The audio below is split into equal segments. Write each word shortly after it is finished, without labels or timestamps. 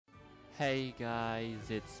Hey guys,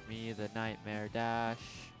 it's me, the Nightmare Dash,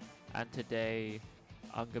 and today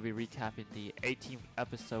I'm gonna be recapping the 18th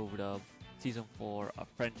episode of Season 4 of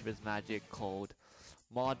Friendship is Magic called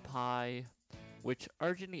Mod Pie, which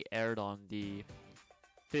originally aired on the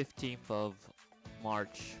 15th of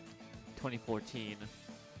March 2014.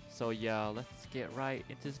 So yeah, let's get right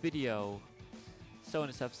into this video. So in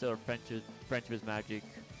this episode of Friendship is Magic,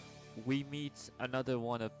 we meet another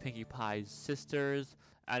one of Pinkie Pie's sisters,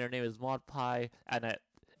 and her name is Mod Pie, and I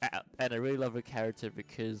really love her character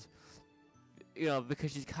because,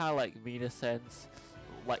 because she's kind of like me in a sense,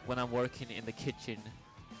 like when I'm working in the kitchen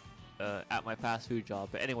at my fast food job.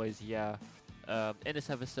 But anyways, yeah, in this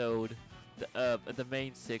episode, the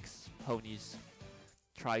main 6 ponies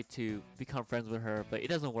try to become friends with her, but it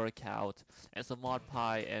doesn't work out. And so Mod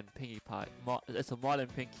Pie and Pinkie Pie, Mod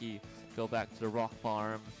and Pinkie go back to the rock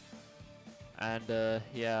farm. And they're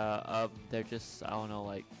just, I don't know,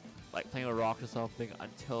 like playing with rocks or something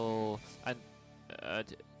until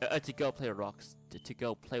to go play with rocks, to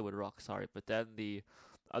go play with rocks. Sorry, but then the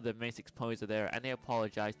other main 6 ponies are there, and they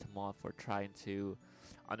apologize to Mod for trying to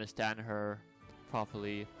understand her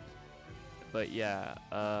properly. But yeah,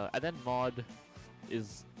 and then Mod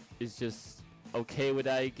is just okay with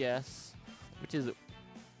that, I guess, which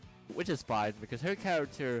is fine because her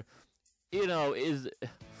character, is.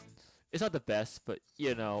 It's not the best, but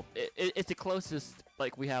it's the closest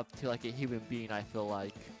like we have to like a human being, I feel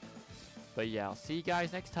like. But yeah, I'll see you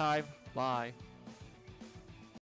guys next time. Bye.